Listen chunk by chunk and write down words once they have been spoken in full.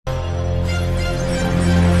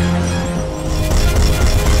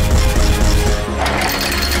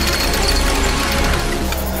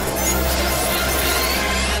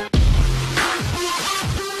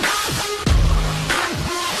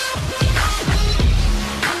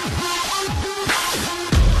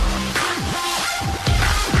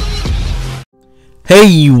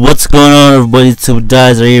Hey, what's going on everybody? It's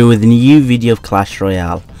aBodizeR here with a new video of Clash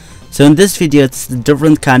Royale. So in this video, it's a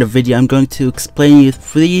different kind of video. I'm going to explain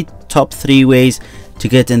you top three ways to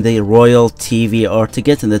get in the Royale TV or to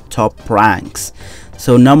get in the top ranks.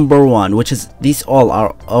 So number one, which is these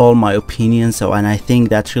are all my opinions, and I think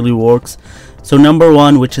that really works. So number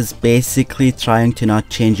one, which is basically trying to not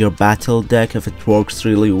change your battle deck if it works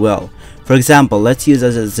really well. For example, let's use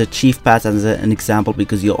as a Chief Pat as an example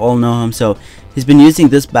because you all know him. So he's been using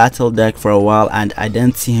this battle deck for a while and I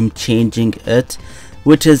didn't see him changing it,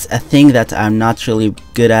 which is a thing that I'm not really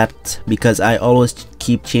good at because I always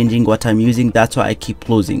keep changing what I'm using. That's why I keep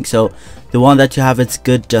losing. So the one that you have, it's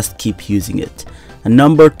good, just keep using it. And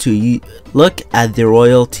number two, you look at the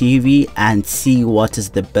Royale TV and see what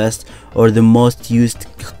is the best or the most used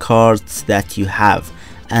cards that you have,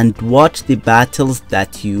 and watch the battles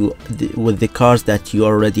that with the cards that you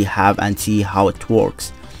already have and see how it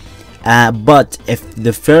works. But if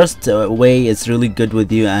the first way is really good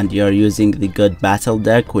with you and you're using the good battle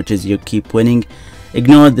deck, which is you keep winning,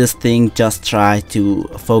 ignore this thing. Just try to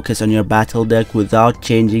focus on your battle deck without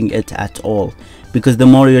changing it at all, because the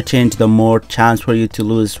more you change, the more chance for you to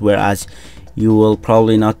lose, whereas you will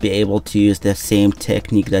probably not be able to use the same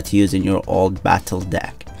technique that you use in your old battle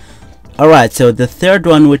deck. Alright, so the third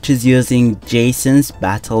one, which is using Jason's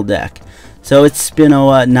battle deck. So it's been a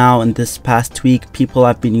while now. In this past week, people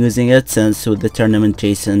have been using it since the tournament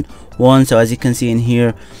Jason won. So as you can see in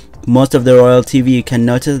here, most of the Royale TV, you can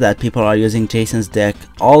notice that people are using Jason's deck,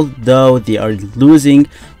 although they are losing.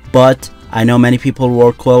 But I know many people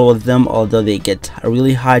work well with them, although they get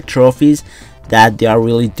really high trophies, that they are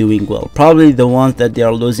really doing well. Probably the ones that they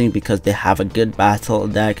are losing because they have a good battle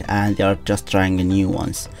deck and they are just trying new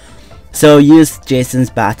ones. So use Jason's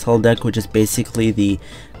battle deck, which is basically the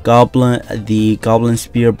Goblin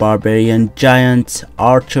Spear, Barbarian, Giant,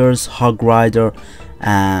 Archers, Hog Rider,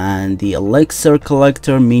 and the Elixir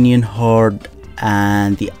Collector, Minion Horde,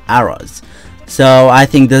 and the Arrows. So I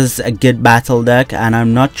think this is a good battle deck, and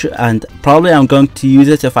I'm not sure, and probably I'm going to use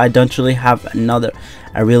it if I don't really have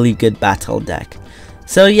a really good battle deck.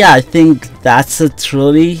 So yeah, I think that's it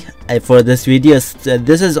really for this video.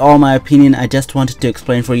 This is all my opinion. I just wanted to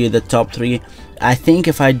explain for you the top three. I think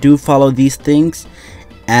if I do follow these things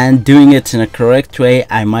and doing it in a correct way,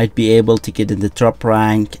 I might be able to get in the top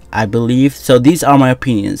rank, I believe. So these are my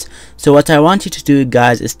opinions. So what I want you to do,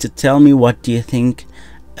 guys, is to tell me what do you think,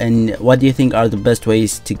 and what do you think are the best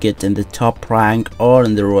ways to get in the top rank or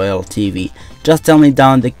in the Royale TV. Just tell me in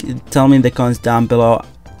the comments down below.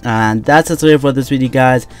 And that's it for this video,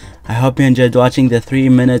 guys. I hope you enjoyed watching the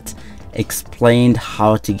 3-minute explained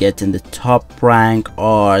how to get in the top rank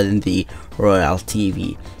or in the Royale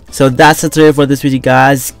TV. So that's it for this video,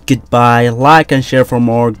 guys. Goodbye, like and share for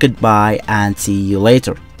more. Goodbye and see you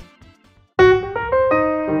later.